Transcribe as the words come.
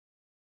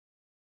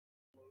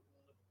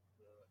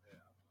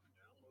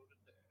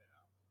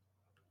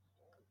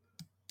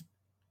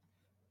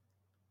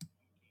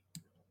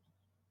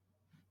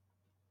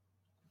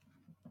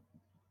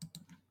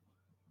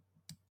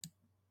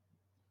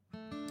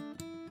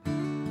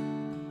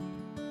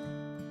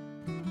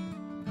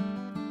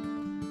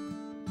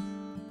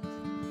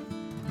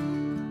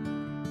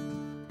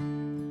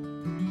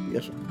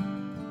Yes, sir.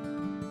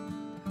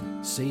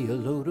 Say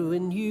hello to a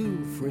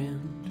new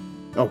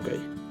friend. Okay.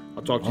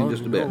 I'll talk to you in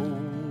just a bit.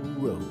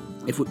 Road.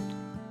 If we,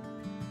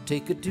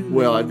 Take a too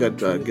well, long I've got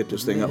to trip get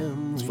this thing up.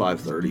 It's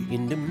 5:30.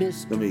 into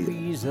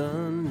mysteries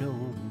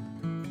unknown.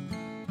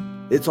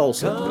 It's all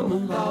set to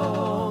Come go.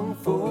 along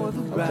for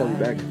the I'll ride. call you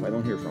back if I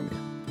don't hear from you.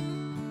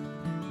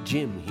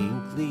 Jim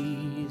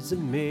Hinckley's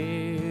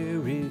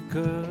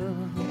America.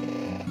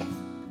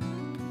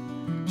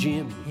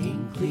 Jim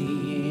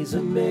Hinckley's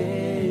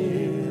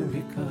America.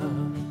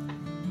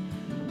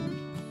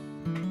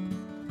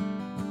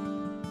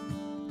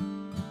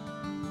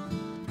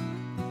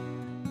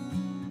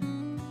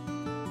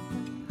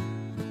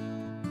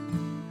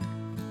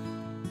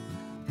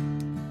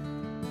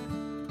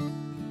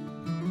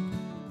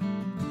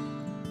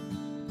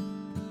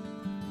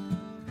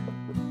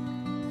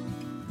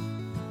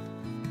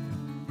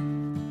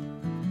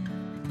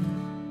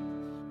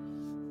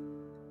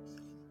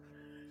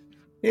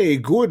 Hey,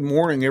 good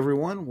morning,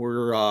 everyone.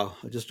 We're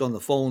just on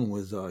the phone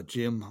with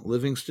Jim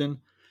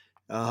Livingston.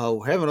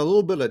 We're having a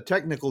little bit of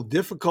technical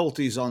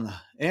difficulties on the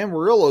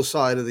Amarillo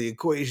side of the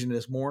equation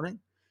this morning.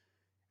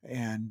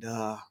 And,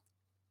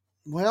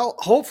 well,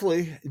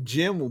 hopefully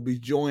Jim will be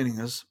joining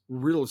us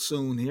real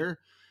soon here.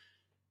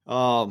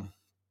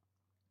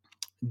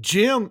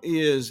 Jim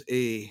is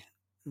a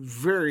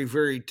very,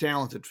 very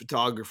talented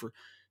photographer.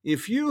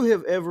 If you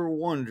have ever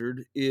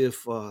wondered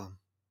if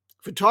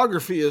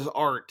photography is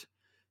art,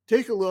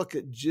 take a look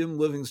at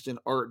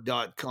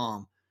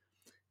jimlivingstonart.com.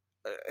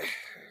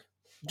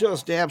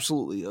 Just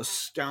absolutely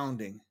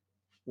astounding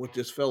what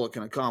this fellow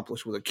can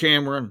accomplish with a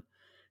camera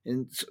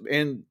and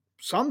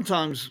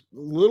sometimes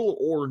little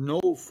or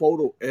no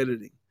photo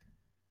editing.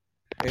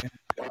 And,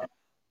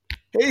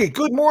 hey,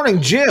 good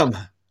morning, Jim.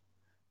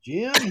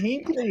 Jim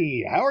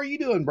Hinckley, how are you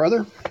doing,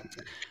 brother?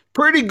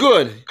 Pretty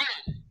good.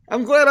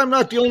 I'm glad I'm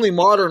not the only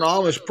modern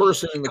Amish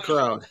person in the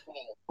crowd.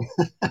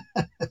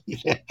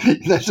 Yeah,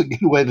 that's a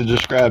good way to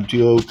describe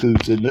two old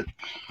coots, isn't it?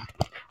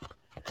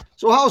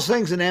 So how's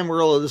things in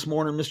Amarillo this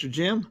morning, Mr.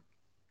 Jim?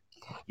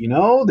 You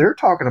know, they're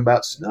talking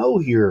about snow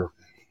here.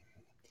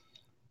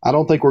 I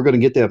don't think we're going to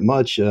get that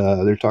much.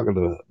 They're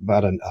talking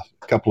about a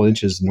couple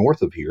inches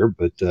north of here,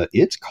 but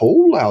it's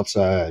cold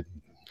outside.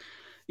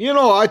 You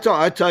know, I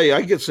tell you,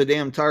 I get so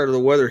damn tired of the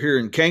weather here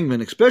in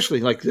Kingman, especially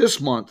like this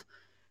month.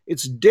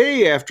 It's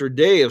day after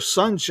day of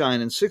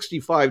sunshine and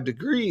 65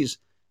 degrees.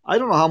 I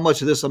don't know how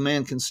much of this a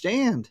man can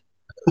stand.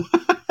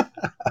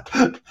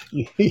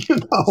 You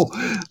know,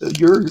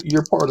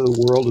 your part of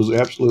the world is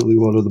absolutely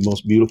one of the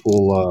most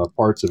beautiful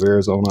parts of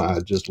Arizona.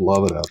 I just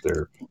love it out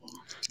there.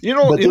 You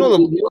know,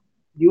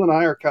 You and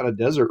I are kind of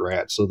desert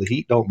rats, so the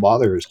heat don't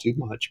bother us too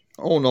much.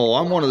 Oh no,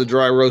 I'm one of the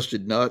dry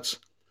roasted nuts.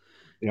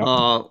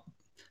 Yeah.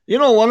 You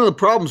know, one of the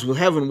problems with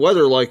having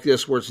weather like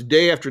this, where it's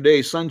day after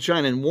day,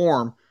 sunshine and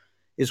warm,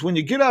 is when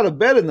you get out of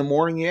bed in the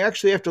morning, you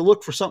actually have to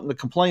look for something to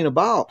complain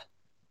about.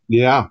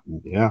 Yeah,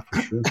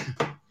 for sure.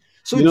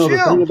 So, you know,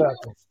 Jim, the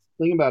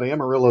thing about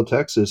Amarillo,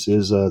 Texas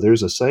is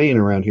there's a saying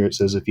around here. It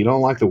says, if you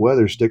don't like the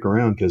weather, stick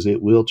around because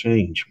it will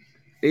change.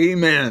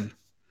 Amen.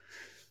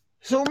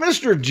 So,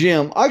 Mr.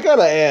 Jim, I got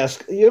to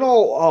ask, I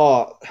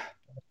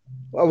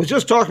was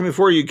just talking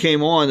before you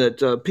came on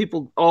that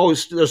people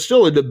always, there's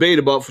still a debate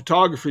about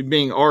photography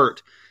being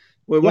art.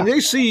 Well, when they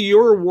see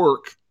your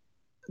work,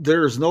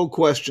 there's no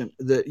question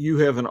that you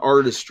have an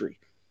artistry.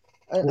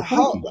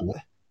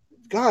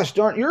 Gosh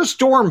darn, your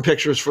storm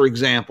pictures, for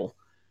example,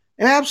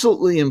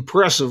 absolutely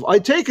impressive. I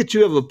take it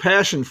you have a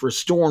passion for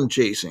storm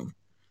chasing.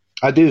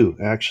 I do,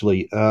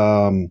 actually.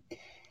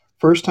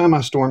 First time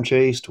I storm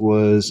chased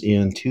was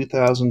in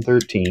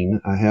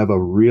 2013. I have a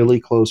really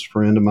close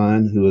friend of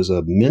mine who is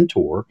a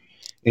mentor.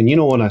 And, you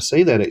know, when I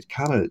say that, it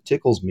kind of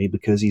tickles me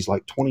because he's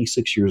like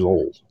 26 years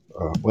old.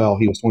 Well,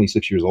 he was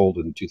 26 years old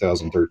in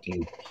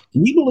 2013.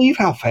 Can you believe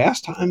how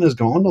fast time has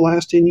gone the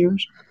last 10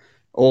 years?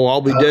 Oh,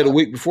 I'll be dead a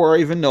week before I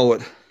even know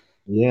it.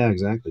 Yeah,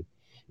 exactly.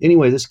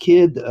 Anyway, this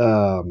kid,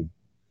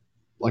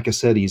 like I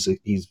said, he's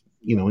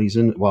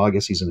in, well, I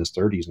guess he's in his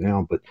 30s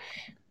now, but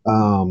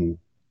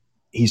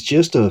he's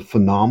just a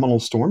phenomenal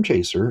storm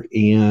chaser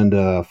and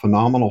a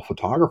phenomenal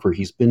photographer.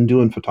 He's been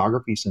doing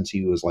photography since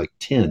he was like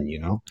 10, you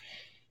know,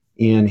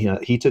 and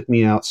he took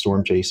me out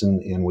storm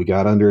chasing and we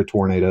got under a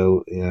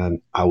tornado and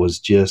I was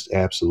just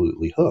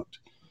absolutely hooked.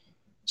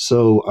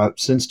 So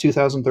since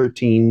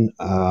 2013,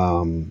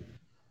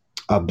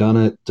 I've done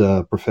it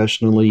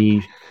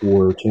professionally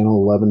for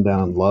Channel 11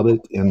 down in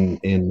Lubbock, and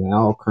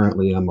now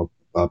currently I'm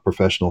a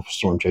professional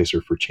storm chaser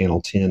for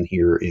Channel 10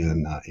 here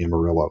in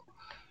Amarillo.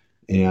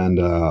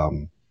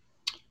 And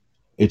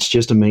it's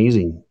just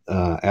amazing,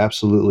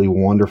 absolutely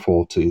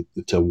wonderful to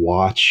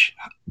watch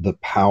the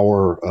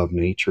power of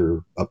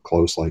nature up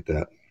close like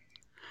that.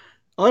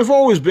 I've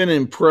always been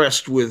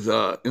impressed with,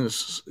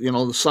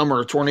 the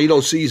summer tornado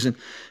season,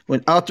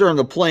 when out there on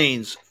the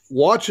plains,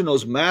 watching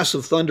those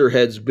massive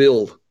thunderheads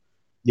build.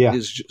 Yeah,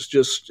 is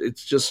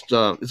it's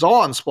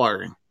awe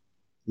inspiring.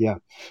 Yeah,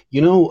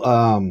 you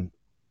know,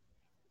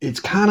 it's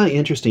kind of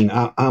interesting.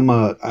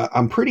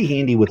 I'm pretty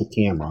handy with a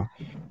camera,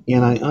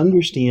 and I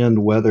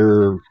understand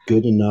weather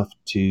good enough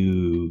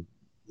to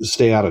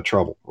stay out of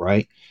trouble,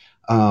 right?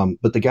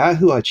 But the guy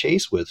who I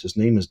chase with, his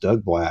name is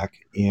Doug Black,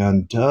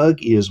 and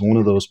Doug is one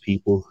of those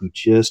people who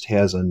just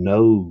has a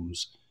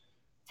nose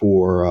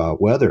for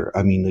weather.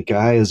 I mean, the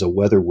guy is a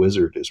weather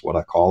wizard, is what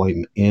I call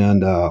him,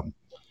 and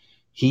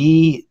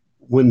he,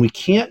 when we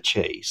can't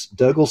chase,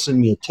 Doug will send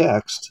me a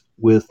text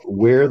with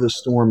where the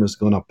storm is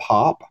going to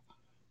pop,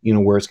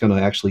 where it's going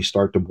to actually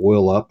start to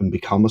boil up and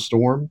become a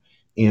storm,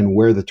 and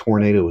where the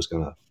tornado is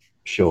going to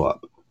show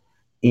up.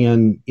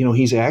 And,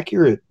 he's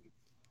accurate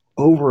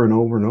over and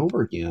over and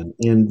over again.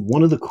 And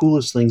one of the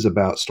coolest things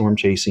about storm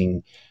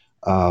chasing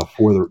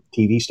for the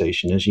TV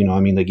station is,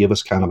 they give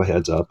us kind of a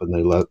heads up and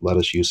they let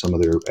us use some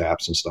of their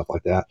apps and stuff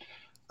like that.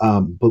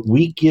 But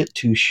we get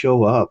to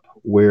show up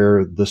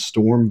where the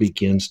storm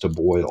begins to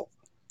boil.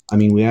 I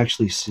mean, we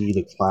actually see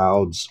the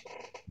clouds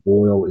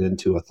boil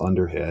into a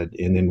thunderhead,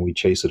 and then we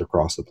chase it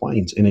across the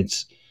plains, and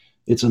it's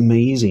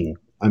amazing.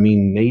 I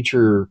mean,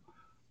 nature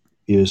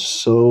is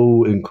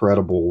so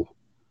incredible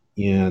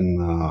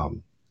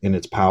in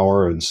its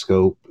power and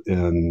scope,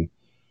 and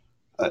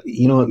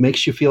it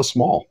makes you feel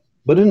small,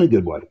 but in a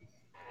good way.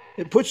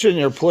 It puts you in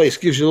your place,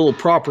 gives you a little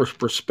proper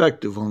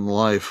perspective on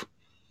life.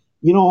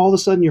 All of a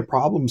sudden your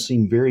problems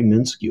seem very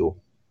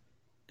minuscule.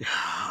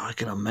 I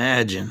can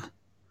imagine.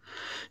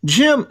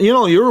 Jim,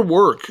 your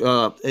work,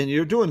 and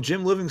you're doing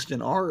Jim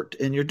Livingston art,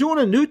 and you're doing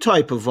a new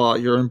type of,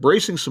 you're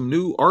embracing some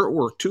new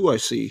artwork too, I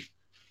see.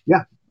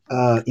 Yeah,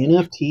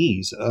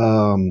 NFTs.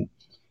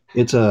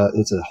 It's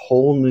a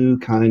whole new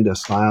kind of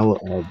style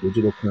of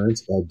digital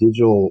currency,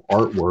 digital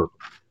artwork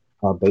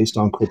based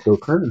on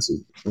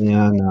cryptocurrency,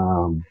 and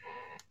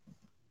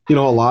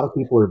a lot of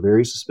people are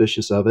very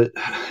suspicious of it.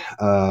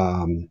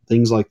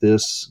 Things like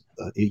this,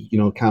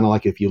 kind of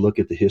like if you look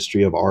at the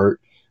history of art,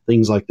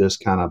 things like this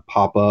kind of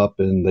pop up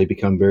and they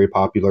become very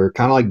popular.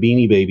 Kind of like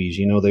Beanie Babies,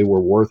 they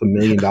were worth $1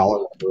 million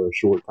for a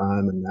short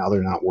time, and now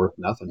they're not worth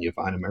nothing. You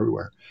find them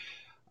everywhere.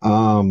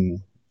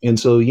 And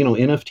so,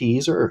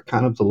 NFTs are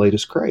kind of the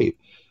latest crave.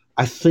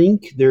 I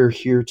think they're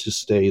here to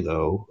stay,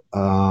 though,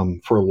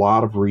 for a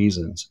lot of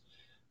reasons.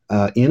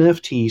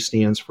 NFT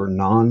stands for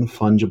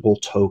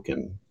non-fungible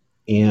token.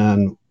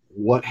 And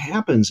what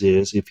happens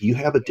is if you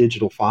have a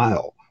digital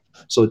file,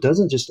 so it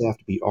doesn't just have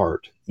to be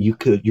art,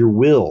 your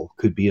will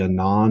could be a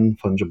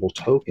non-fungible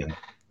token.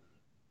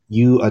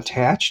 You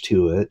attach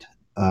to it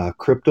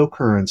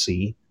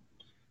cryptocurrency,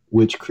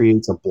 which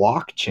creates a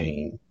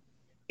blockchain.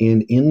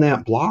 And in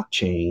that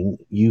blockchain,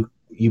 you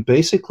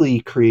basically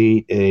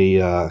create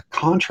a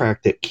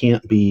contract that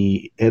can't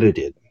be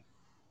edited.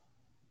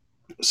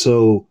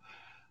 So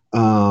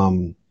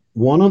one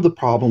of the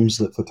problems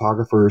that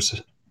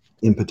photographers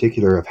in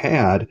particular have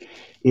had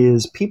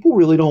is people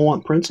really don't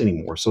want prints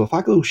anymore. So if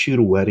I go shoot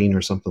a wedding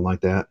or something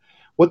like that,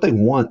 what they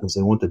want is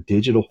they want the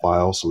digital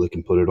file so they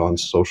can put it on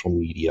social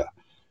media.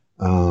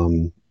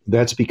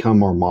 That's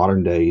become our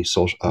modern day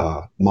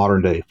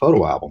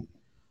photo album.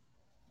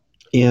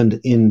 And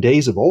in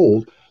days of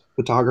old,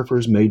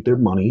 photographers made their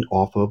money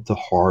off of the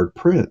hard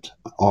print,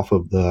 off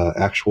of the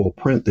actual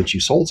print that you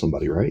sold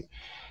somebody, right?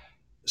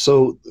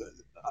 So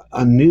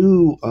a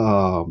new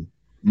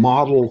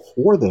model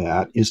for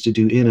that is to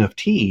do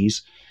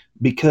NFTs,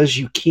 because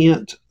you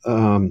can't,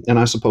 and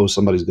I suppose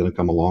somebody's going to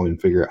come along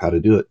and figure out how to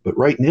do it. But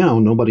right now,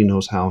 nobody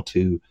knows how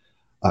to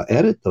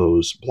edit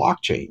those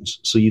blockchains,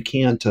 so you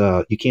can't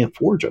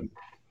forge them.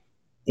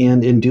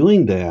 And in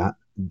doing that,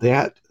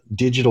 that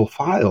digital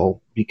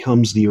file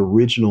becomes the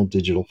original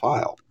digital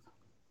file,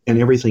 and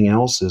everything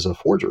else is a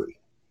forgery.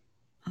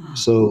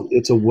 So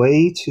it's a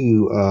way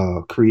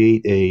to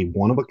create a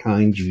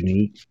one-of-a-kind,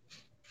 unique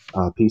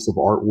piece of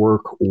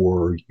artwork,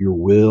 or your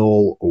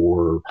will,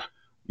 or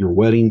your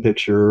wedding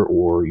picture,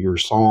 or your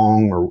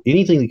song, or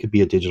anything that could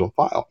be a digital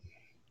file.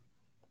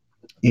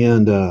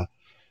 And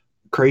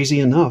crazy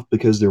enough,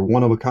 because they're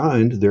one of a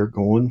kind, they're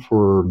going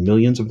for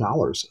millions of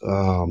dollars.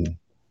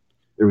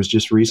 There was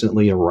just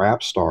recently a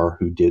rap star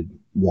who did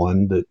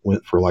one that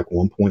went for like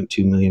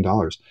 $1.2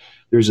 million.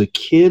 There's a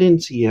kid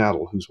in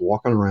Seattle who's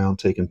walking around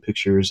taking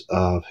pictures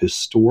of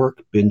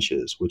historic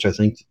benches, which I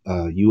think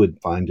you would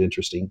find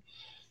interesting.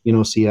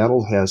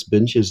 Seattle has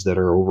benches that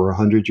are over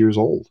 100 years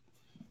old.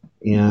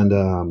 And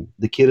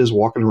the kid is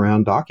walking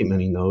around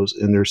documenting those,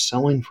 and they're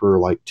selling for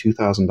like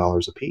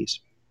 $2,000 a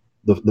piece.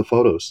 The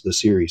photos, the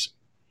series.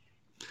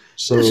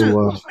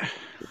 So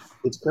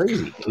it's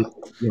crazy.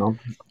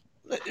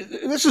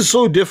 This is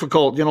so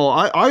difficult.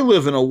 I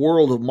live in a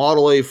world of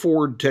Model A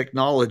Ford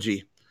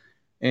technology,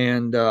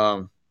 and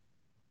God,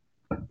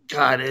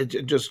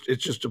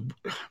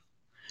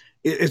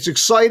 it's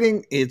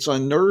exciting. It's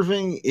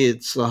unnerving.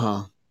 It's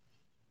the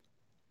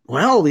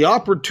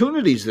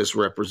opportunities this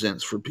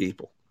represents for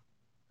people.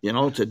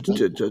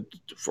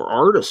 For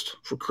artists,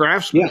 for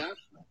craftsmen. Yeah.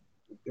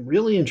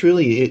 Really and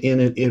truly,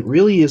 it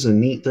really is a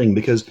neat thing,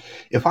 because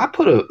if I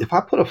put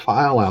a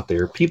file out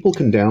there, people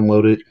can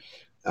download it.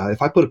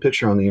 If I put a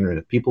picture on the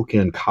internet, people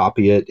can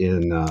copy it,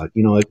 and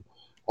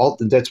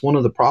That's one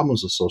of the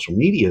problems with social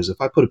media is if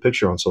I put a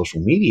picture on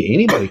social media,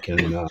 anybody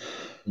can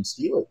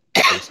steal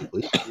it,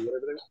 basically, do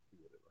whatever they want to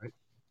do with it, right?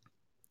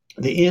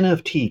 The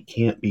NFT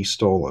can't be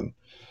stolen,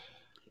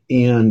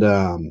 and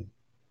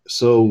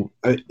so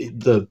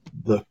the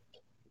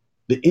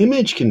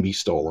image can be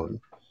stolen,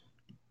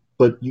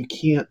 but you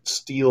can't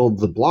steal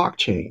the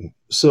blockchain.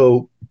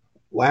 So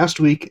last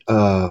week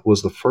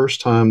was the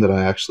first time that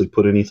I actually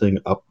put anything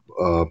up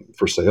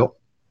for sale,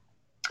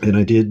 and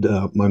I did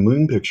my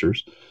moon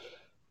pictures.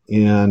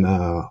 And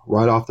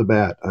right off the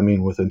bat, I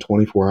mean, within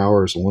 24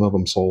 hours, one of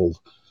them sold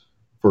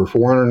for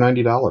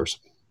 $490.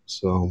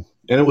 So,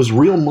 and it was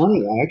real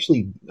money.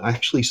 I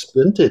actually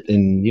spent it,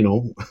 and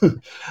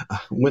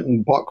went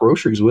and bought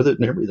groceries with it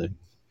and everything.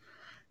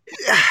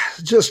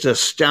 Just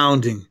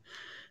astounding.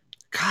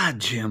 God,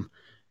 Jim.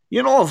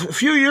 You know, a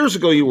few years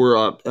ago,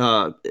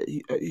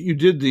 you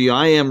did the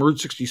I Am Route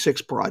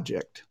 66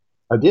 project,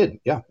 I did,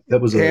 yeah. That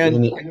was and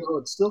and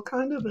it's still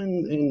kind of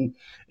in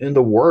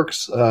the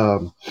works.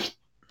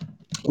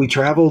 We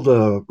traveled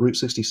Route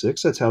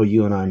 66. That's how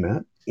you and I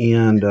met,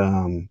 and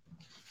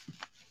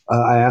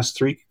I asked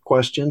three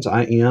questions: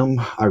 I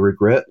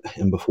regret,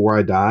 and before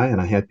I die. And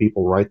I had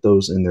people write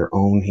those in their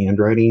own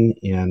handwriting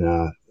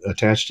and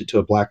attached it to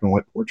a black and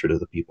white portrait of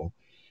the people.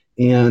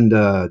 And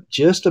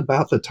just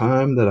about the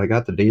time that I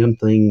got the damn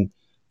thing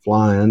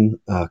flying,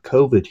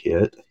 COVID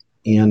hit.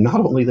 And not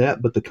only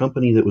that, but the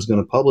company that was going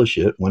to publish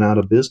it went out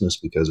of business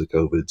because of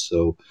COVID.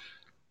 So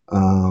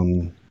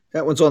um,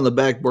 that one's on the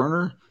back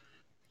burner.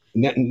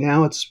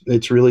 now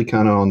it's really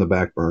kind of on the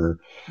back burner.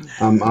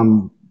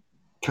 I'm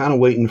kind of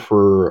waiting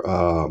for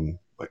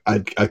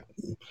I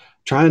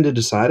trying to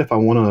decide if I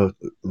want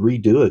to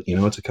redo it.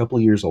 It's a couple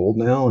of years old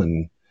now,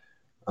 and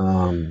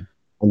I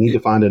need to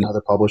find another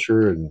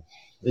publisher. And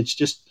it's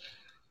just,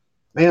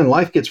 man,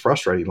 life gets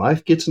frustrating.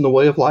 Life gets in the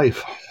way of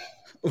life.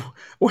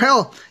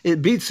 Well,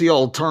 it beats the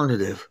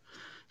alternative.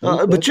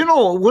 Okay. But you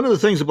know, one of the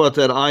things about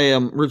that I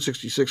Am Route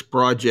 66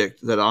 project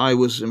that I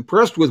was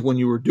impressed with when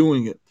you were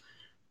doing it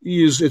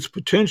is its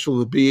potential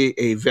to be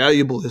a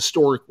valuable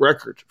historic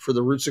record for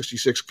the Route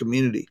 66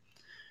 community.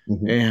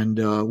 Mhm.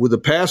 And with the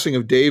passing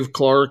of Dave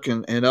Clark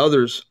and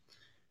others,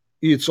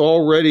 it's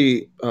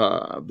already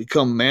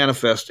become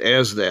manifest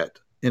as that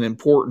an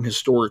important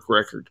historic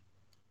record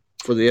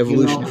for the You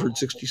evolution of know, Route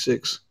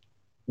 66.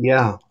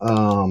 yeah.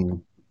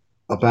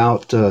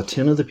 About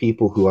 10 of the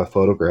people who I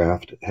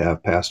photographed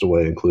have passed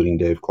away, including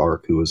Dave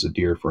Clark, who was a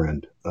dear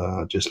friend.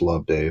 Just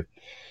love Dave.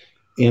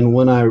 And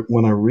when I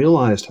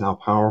realized how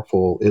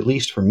powerful, at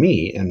least for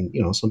me, and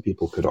some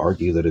people could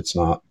argue that it's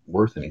not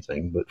worth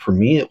anything, but for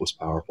me it was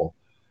powerful.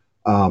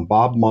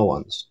 Bob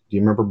Mullins. Do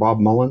you remember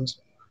Bob Mullins?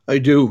 I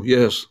do,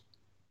 yes.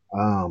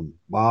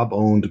 Bob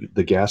owned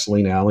the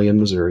Gasoline Alley in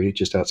Missouri,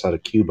 just outside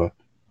of Cuba.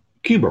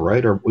 Cuba,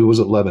 right? Or was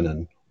it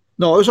Lebanon?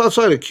 No, it was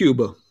outside of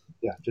Cuba.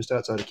 Yeah, just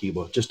outside of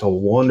Cuba. Just a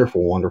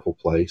wonderful, wonderful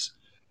place.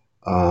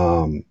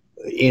 Um,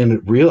 and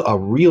a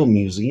real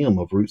museum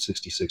of Route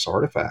 66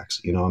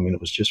 artifacts. I mean, it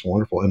was just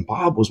wonderful. And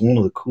Bob was one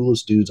of the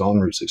coolest dudes on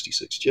Route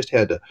 66. Just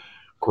had a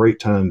great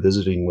time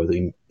visiting with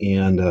him.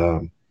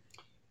 And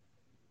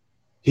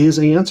his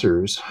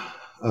answers,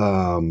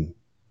 um,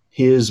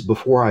 his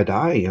before I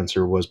die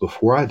answer was,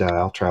 before I die,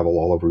 I'll travel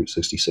all of Route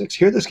 66.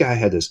 Here, this guy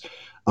had this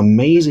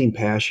amazing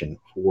passion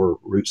for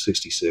Route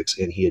 66,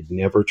 and he had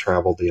never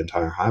traveled the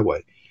entire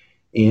highway.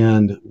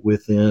 And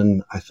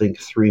within, I think,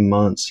 3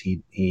 months,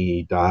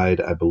 he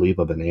died, I believe,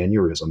 of an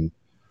aneurysm,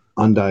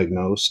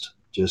 undiagnosed,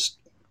 just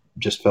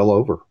fell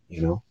over.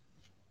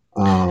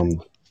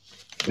 Um,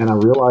 and I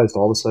realized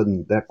all of a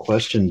sudden that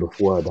question,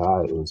 before I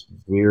die, was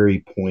very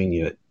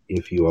poignant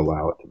if you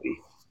allow it to be.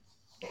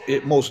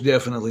 It most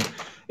definitely.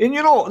 And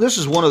you know, this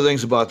is one of the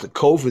things about the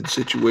COVID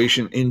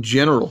situation in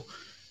general.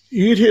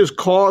 It has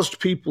caused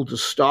people to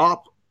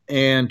stop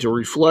and to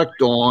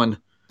reflect on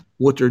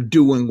what they're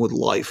doing with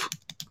life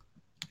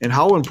and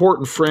how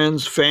important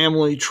friends,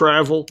 family,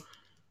 travel.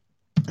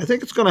 I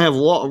think it's going to have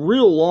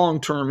real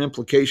long term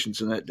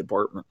implications in that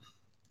department.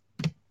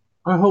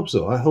 I hope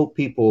so. I hope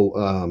people,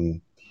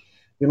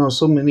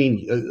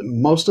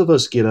 most of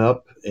us get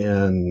up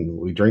and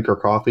we drink our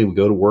coffee, we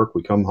go to work,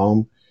 we come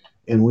home,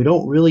 and we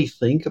don't really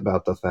think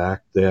about the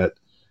fact that,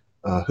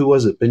 who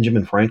was it,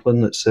 Benjamin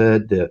Franklin, that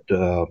said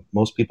that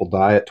most people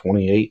die at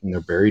 28 and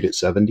they're buried at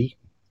 70?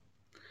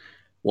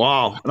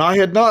 Wow. And I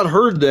had not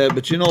heard that,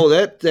 but you know,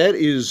 that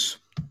is,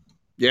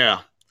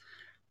 yeah.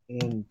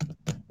 And,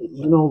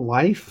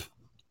 life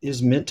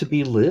is meant to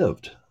be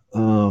lived.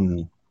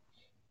 Um,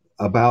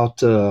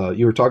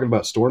 you were talking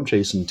about storm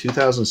chase. In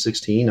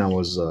 2016, I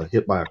was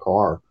hit by a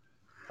car,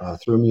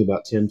 threw me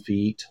about 10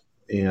 feet,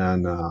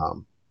 and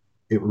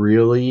it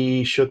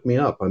really shook me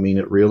up. I mean,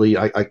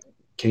 I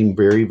came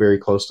very, very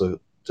close to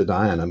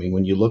dying. I mean,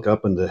 when you look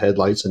up in the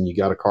headlights and you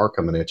got a car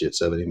coming at you at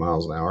 70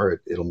 miles an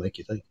hour, it'll make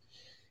you think.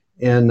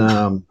 And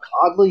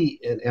oddly,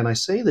 and I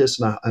say this,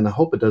 and I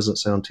hope it doesn't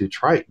sound too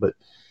trite, but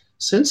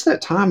since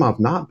that time, I've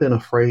not been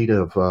afraid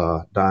of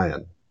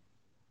dying.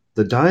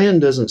 The dying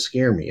doesn't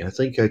scare me. I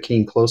think I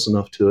came close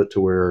enough to it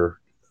to where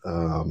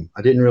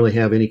I didn't really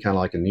have any kind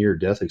of like a near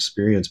death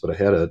experience, but I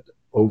had an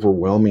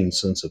overwhelming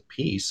sense of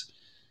peace.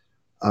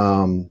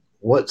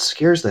 What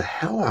scares the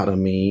hell out of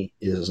me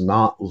is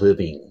not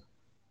living,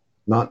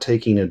 not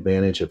taking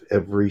advantage of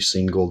every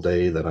single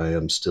day that I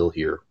am still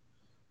here.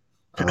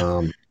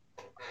 Um,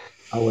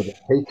 I would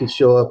hate to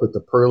show up at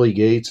the pearly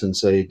gates and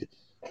say,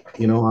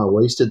 I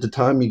wasted the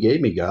time you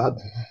gave me, God.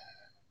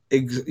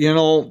 You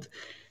know,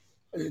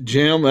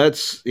 Jim,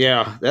 that's the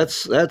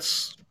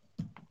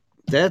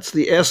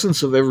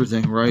essence of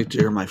everything right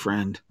there, my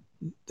friend.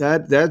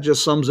 That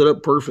just sums it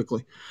up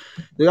perfectly.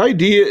 The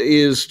idea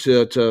is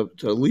to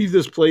leave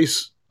this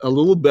place a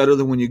little better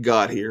than when you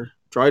got here.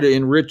 Try to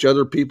enrich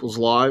other people's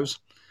lives,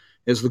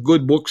 as the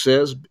good book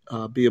says.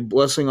 Be a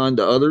blessing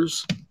unto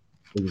others,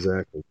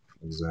 Exactly.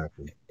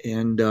 Exactly.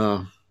 and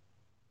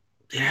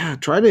yeah,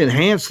 try to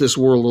enhance this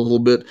world a little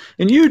bit.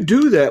 And you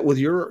do that with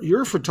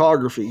your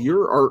photography,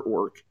 your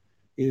artwork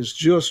is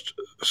just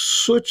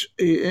such.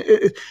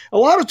 A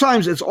lot of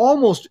times, it's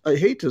almost. I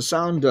hate to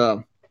sound.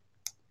 I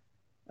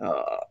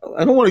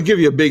don't want to give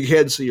you a big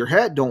head so your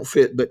hat don't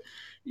fit, but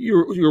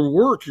your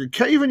work,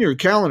 even your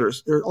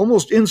calendars, they're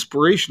almost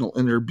inspirational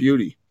in their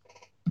beauty.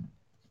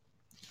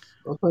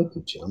 Well, thank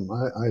you, Jim.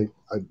 I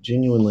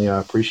genuinely I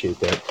appreciate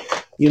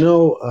that. You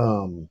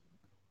know,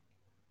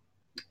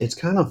 it's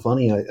kind of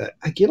funny.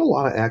 I get a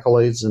lot of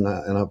accolades, and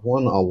I've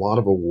won a lot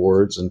of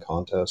awards and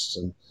contests.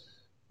 And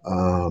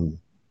um,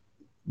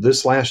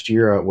 this last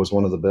year was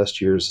one of the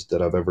best years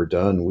that I've ever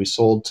done. We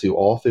sold to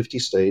all 50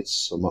 states.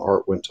 So my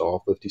art went to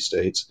all 50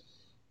 states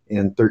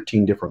and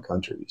 13 different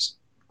countries.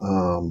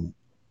 Um,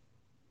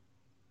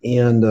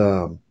 and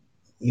I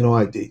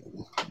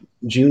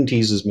June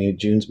teases me.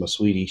 June's my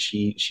sweetie.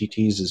 She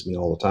teases me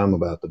all the time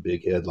about the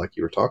big head, like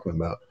you were talking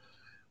about.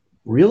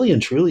 Really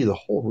and truly, the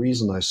whole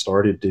reason I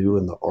started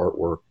doing the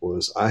artwork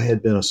was I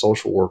had been a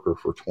social worker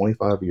for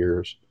 25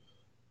 years,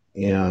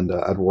 and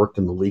I'd worked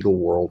in the legal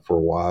world for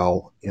a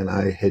while, and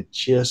I had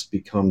just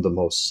become the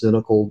most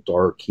cynical,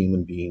 dark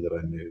human being that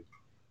I knew.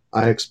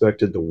 I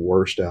expected the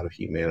worst out of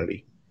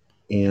humanity,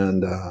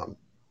 and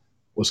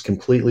was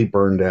completely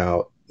burned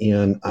out.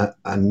 And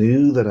I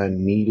knew that I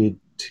needed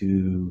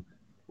to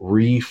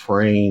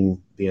reframe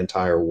the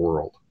entire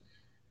world.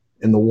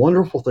 And the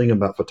wonderful thing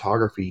about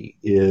photography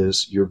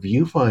is your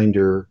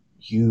viewfinder,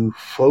 you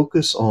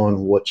focus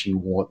on what you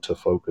want to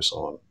focus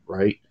on,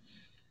 right?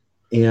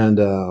 And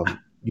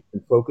you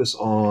can focus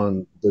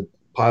on the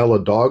pile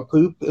of dog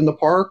poop in the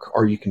park,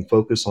 or you can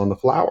focus on the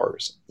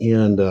flowers.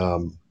 And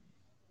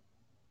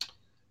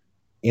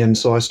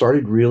so I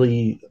started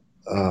really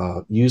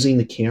using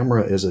the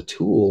camera as a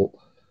tool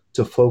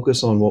to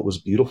focus on what was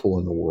beautiful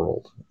in the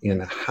world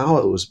and how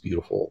it was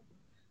beautiful,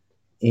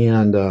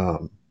 and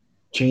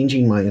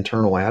changing my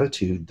internal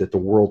attitude that the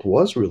world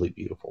was really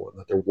beautiful and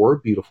that there were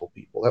beautiful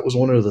people. That was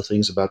one of the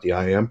things about the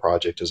I Am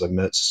Project, is I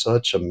met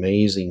such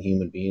amazing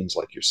human beings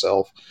like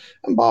yourself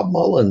and Bob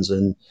Mullins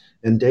and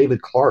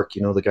David Clark,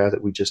 the guy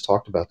that we just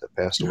talked about that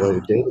passed away. Yeah.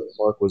 David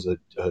Clark was a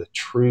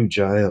true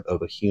giant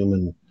of a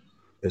human,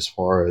 as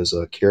far as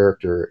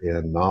character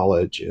and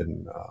knowledge,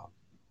 and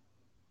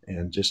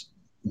just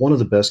one of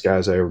the best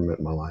guys I ever met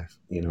in my life.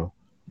 God,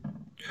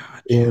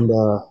 yeah. And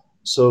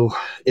so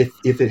if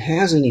it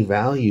has any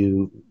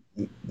value,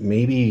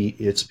 maybe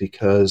it's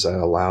because I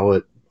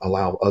allow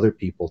other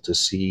people to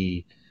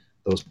see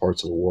those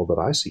parts of the world that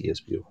I see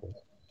as beautiful.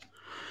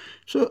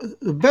 So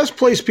the best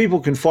place people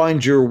can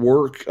find your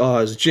work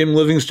is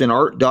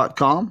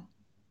jimlivingstonart.com.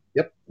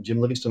 Yep,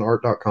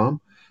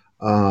 jimlivingstonart.com.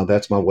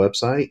 That's my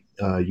website.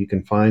 You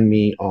can find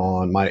me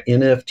on my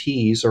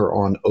NFTs are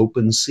on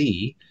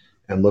OpenSea,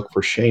 and look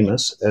for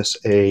Seamus,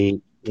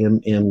 Sammus,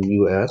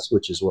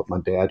 which is what my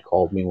dad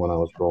called me when I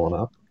was growing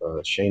up.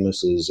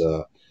 Seamus is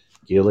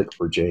Gaelic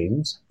for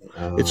James.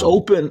 It's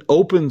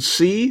open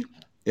sea,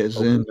 as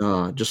Open,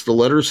 in just the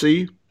letter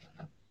C.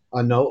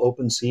 I know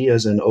OpenSea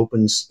as in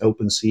open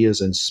sea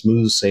as in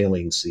smooth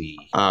sailing sea.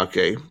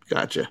 Okay,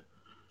 gotcha.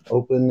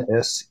 Open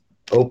S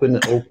open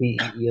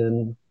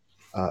OPEN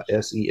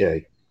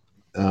SEA.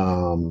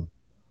 And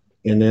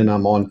then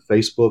I'm on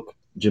Facebook,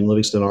 Jim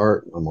Livingston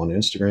Art. I'm on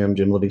Instagram,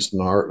 Jim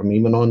Livingston Art. I'm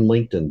even on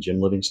LinkedIn,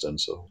 Jim Livingston.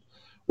 So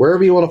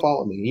wherever you want to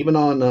follow me, even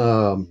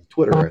on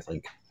Twitter, I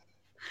think.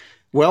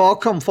 Well, I'll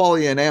come follow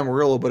you in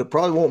Amarillo, but it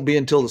probably won't be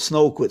until the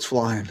snow quits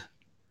flying.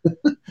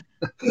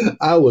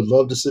 I would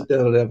love to sit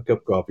down and have a cup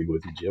of coffee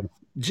with you, Jim.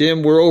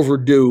 Jim, we're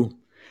overdue.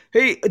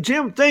 Hey,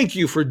 Jim, thank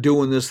you for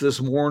doing this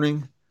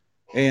morning,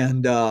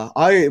 and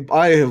I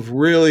have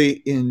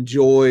really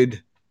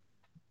enjoyed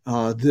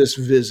this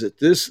visit.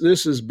 This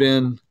has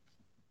been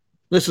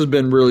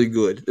really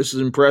good. This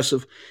is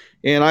impressive,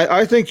 and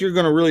I think you're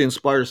going to really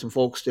inspire some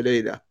folks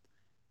today to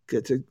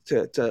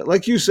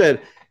like you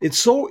said, it's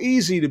so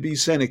easy to be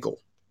cynical,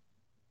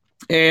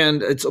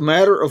 and it's a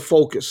matter of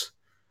focus.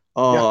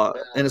 Yeah.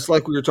 And it's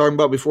like we were talking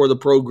about before the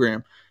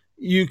program.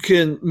 You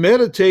can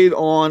meditate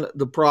on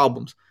the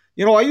problems.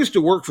 I used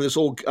to work for this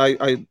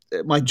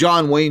my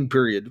John Wayne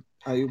period.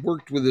 I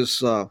worked with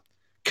this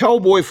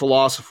cowboy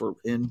philosopher,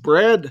 and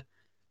Brad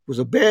was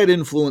a bad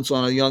influence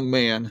on a young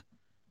man.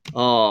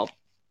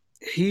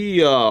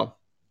 he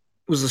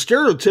was a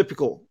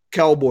stereotypical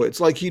cowboy. It's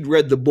like he'd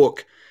read the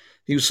book.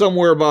 He was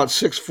somewhere about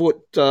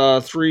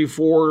 6'3",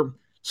 4",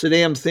 so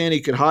damn thin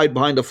he could hide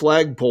behind a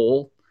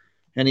flagpole,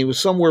 and he was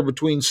somewhere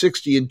between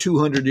 60 and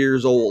 200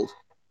 years old.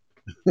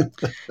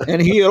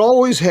 And he had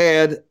always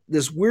had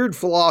this weird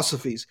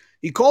philosophies.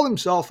 He called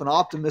himself an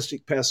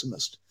optimistic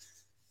pessimist.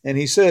 And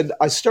he said,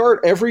 I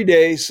start every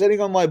day sitting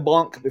on my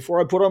bunk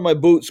before I put on my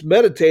boots,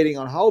 meditating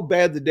on how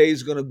bad the day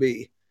is going to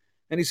be.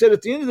 And he said,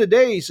 at the end of the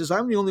day, he says,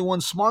 I'm the only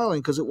one smiling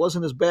because it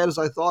wasn't as bad as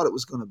I thought it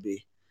was going to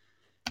be.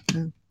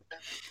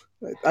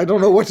 I don't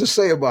know what to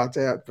say about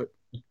that, but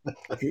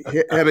he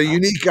had a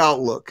unique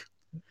outlook.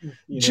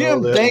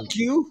 Jim, thank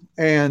you.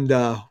 And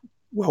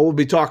we'll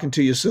be talking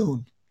to you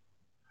soon.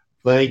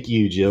 Thank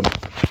you, Jim.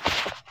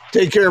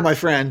 Take care, my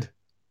friend.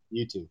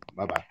 You too.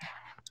 Bye-bye.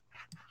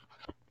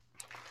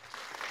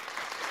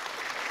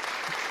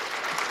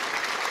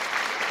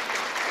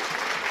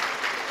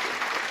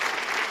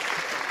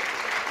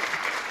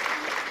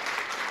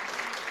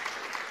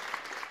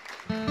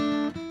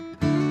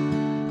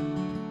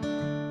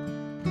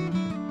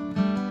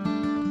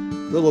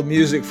 Little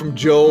music from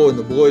Joe and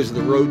the boys of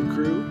the road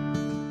crew.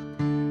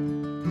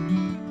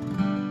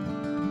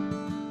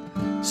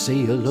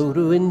 Say hello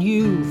to a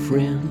new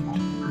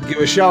friend. Give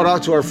a shout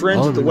out to our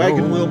friends at the On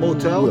Wagon Wheel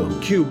Motel in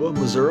road. Cuba,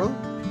 Missouri.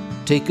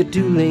 Take a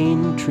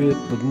 2-lane trip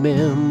of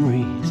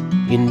memories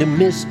into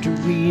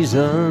mysteries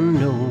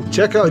unknown.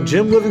 Check out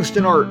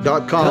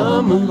JimLivingstonArt.com.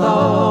 Come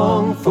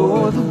along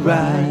for the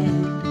ride.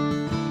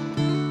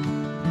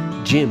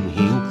 Jim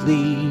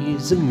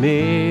Hinckley's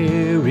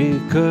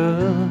America.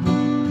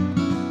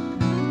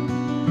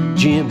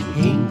 Jim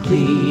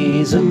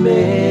Hinckley's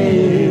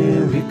America.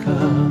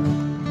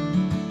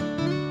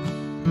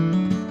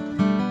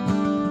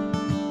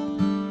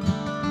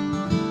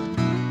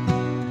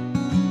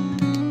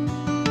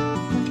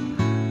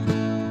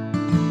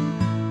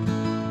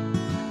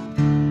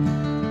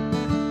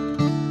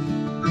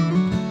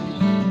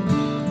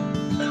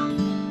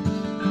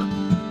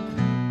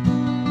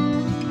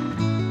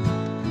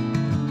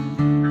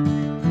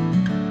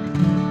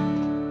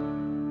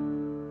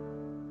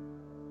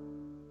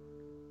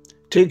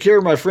 Take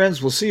care, my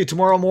friends. We'll see you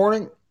tomorrow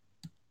morning.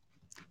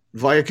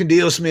 Vaya con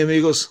Dios, mi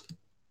amigos.